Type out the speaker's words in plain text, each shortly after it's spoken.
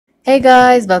Hey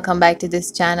guys, welcome back to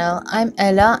this channel. I'm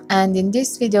Ella, and in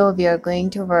this video we are going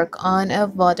to work on a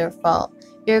waterfall.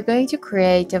 We are going to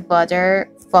create a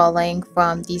water falling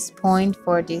from this point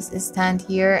for this stand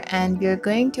here, and we are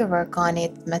going to work on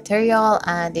its material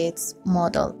and its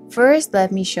model. First,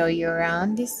 let me show you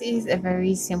around. This is a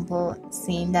very simple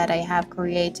scene that I have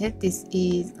created. This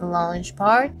is a launch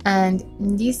part, and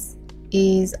this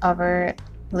is our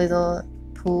little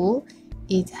pool.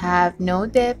 It have no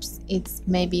depths. It's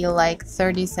maybe like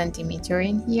 30 centimeter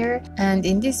in here, and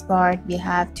in this part we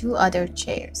have two other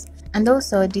chairs. And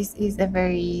also this is a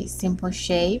very simple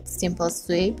shape, simple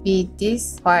sweep with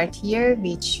this part here,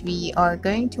 which we are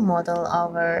going to model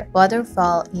our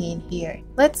waterfall in here.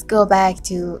 Let's go back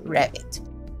to Revit.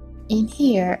 In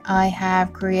here I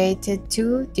have created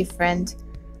two different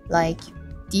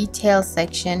detail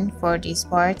section for this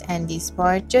part and this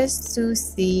part, just to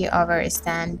see our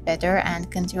stand better and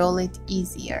control it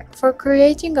easier. For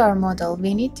creating our model,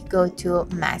 we need to go to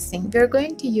massing. We're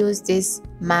going to use this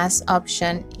mass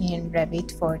option in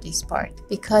Revit for this part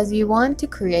because we want to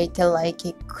create a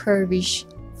curvish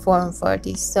form for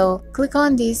this. So click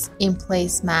on this in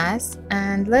place mass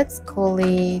and let's call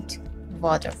it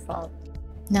waterfall.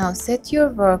 Now set your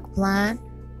work plan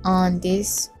on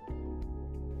this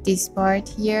part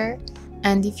here,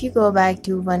 and if you go back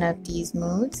to one of these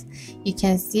modes, you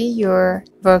can see your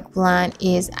work plan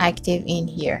is active in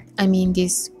here. I mean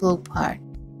this blue part.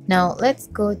 Now let's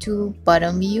go to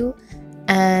bottom view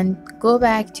and go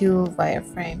back to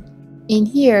wireframe. In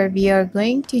here we are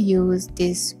going to use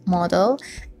this model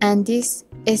and this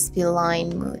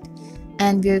spline mode,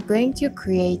 and we're going to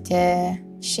create a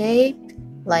shape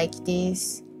like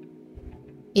this.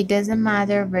 It doesn't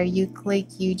matter where you click,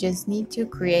 you just need to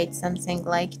create something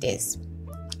like this.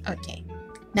 Okay,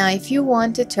 now if you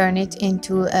want to turn it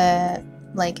into a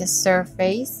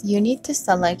surface, you need to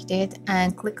select it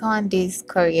and click on this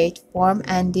create form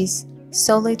and this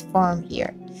solid form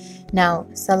here. Now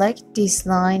select this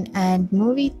line and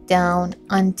move it down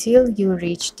until you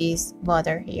reach this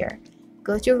water here.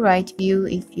 Go to right view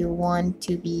if you want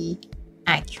to be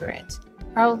accurate,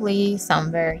 probably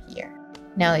somewhere here.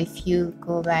 Now if you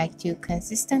go back to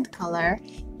consistent color,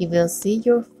 you will see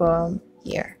your form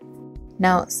here.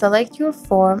 Now select your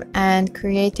form and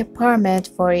create a parameter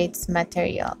for its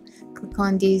material. Click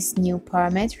on this new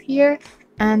parameter here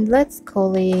and let's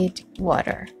call it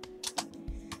water.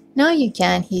 Now you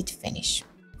can hit finish.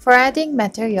 For adding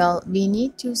material, we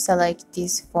need to select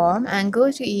this form and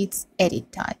go to its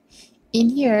edit type. In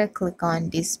here, click on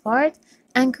this part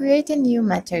and create a new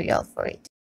material for it.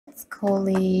 Let's call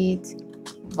it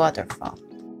waterfall.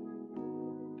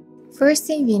 First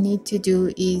thing we need to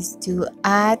do is to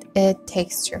add a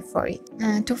texture for it.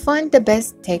 And to find the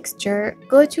best texture,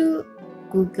 go to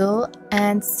Google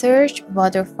and search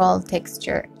waterfall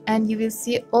texture, and you will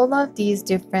see all of these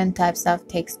different types of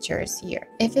textures here.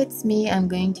 If it's me, I'm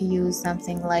going to use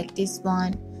something like this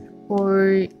one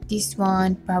or this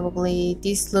one. Probably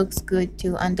this looks good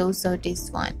too, and also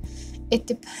this one. It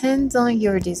depends on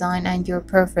your design and your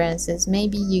preferences.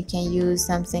 Maybe you can use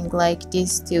something like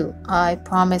this too. I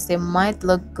promise it might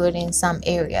look good in some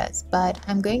areas, but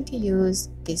I'm going to use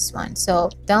this one. So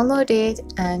download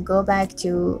it and go back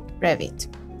to Revit.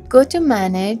 Go to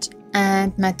manage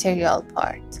and material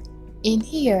part. In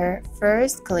here,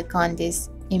 first click on this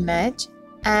image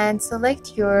and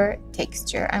select your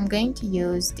texture. I'm going to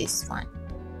use this one.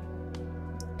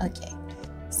 Okay,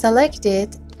 select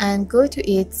it and go to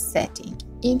its setting.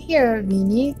 In here we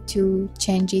need to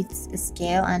change its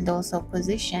scale and also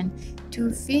position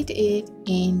to fit it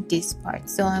in this part.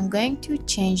 So I'm going to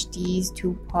change these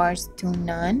two parts to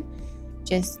none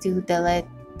just to delete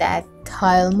that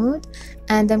tile mode,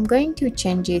 and I'm going to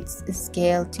change its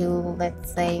scale to,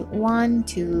 let's say, 1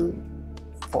 to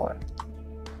 4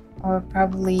 or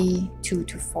probably 2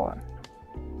 to 4.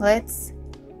 Let's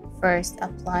first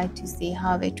apply to see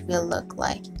how it will look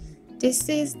like. This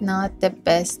is not the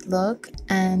best look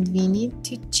and we need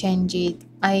to change it.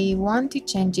 I want to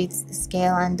change its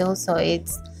scale and also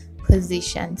its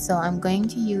position. So I'm going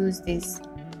to use this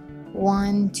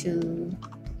 1 to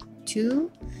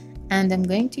 2 and I'm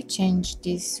going to change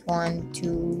this one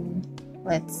to,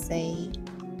 let's say,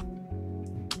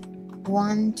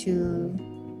 1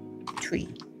 to 3,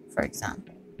 for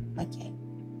example. Okay.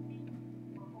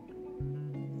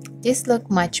 This looks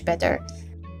much better.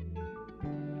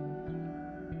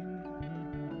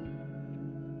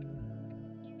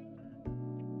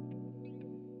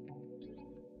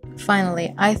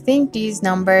 Finally, I think these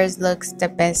numbers looks the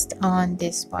best on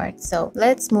this part, so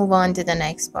let's move on to the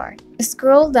next part.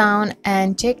 Scroll down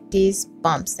and check this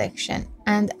bump section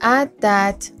and add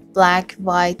that black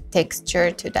white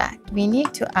texture to that. We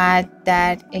need to add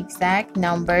that exact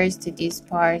numbers to this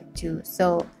part too.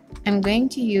 So I'm going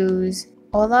to use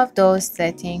all of those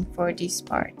settings for this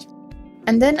part.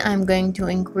 And then I'm going to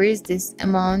increase this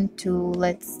amount to,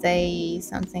 let's say,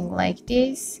 something like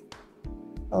this.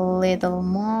 A little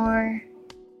more.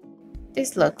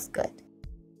 This looks good.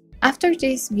 After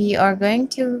this, we are going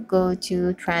to go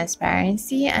to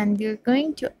transparency and we're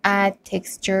going to add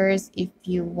textures if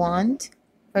you want.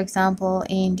 For example,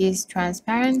 in this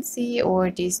transparency or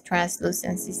this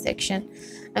translucency section,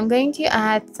 I'm going to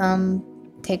add some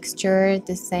texture,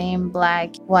 the same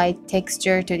black white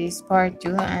texture to this part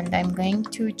too, and I'm going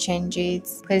to change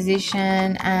its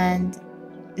position and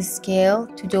the scale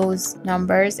to those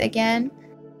numbers again.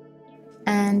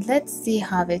 And let's see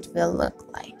how it will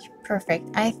look like. Perfect.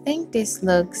 I think this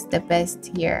looks the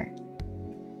best here,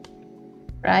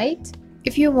 right?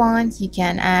 If you want, you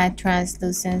can add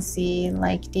translucency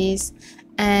like this,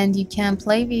 and you can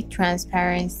play with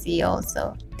transparency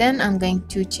also. Then I'm going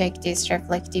to check this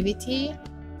reflectivity,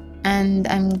 and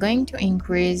I'm going to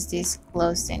increase this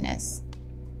glossiness,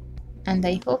 and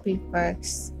I hope it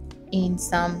works in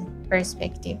some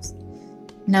perspectives.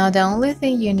 Now the only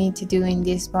thing you need to do in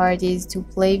this part is to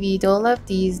play with all of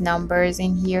these numbers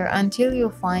in here until you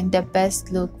find the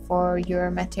best look for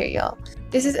your material.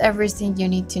 This is everything you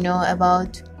need to know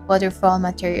about waterfall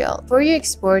material. Before you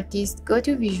export this, go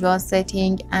to visual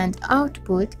setting and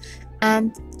output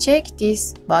and check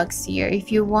this box here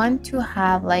if you want to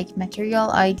have like material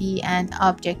ID and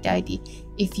object ID.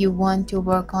 If you want to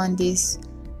work on this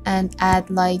and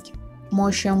add like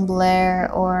motion blur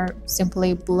or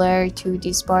simply blur to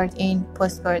this part in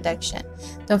post-production,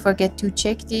 don't forget to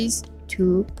check these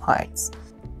two parts.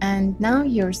 And now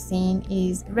your scene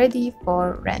is ready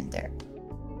for render.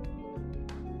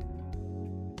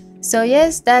 So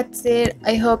yes, that's it.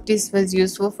 I hope this was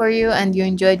useful for you and you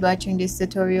enjoyed watching this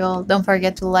tutorial. Don't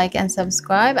forget to like and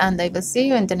subscribe, and I will see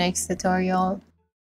you in the next tutorial.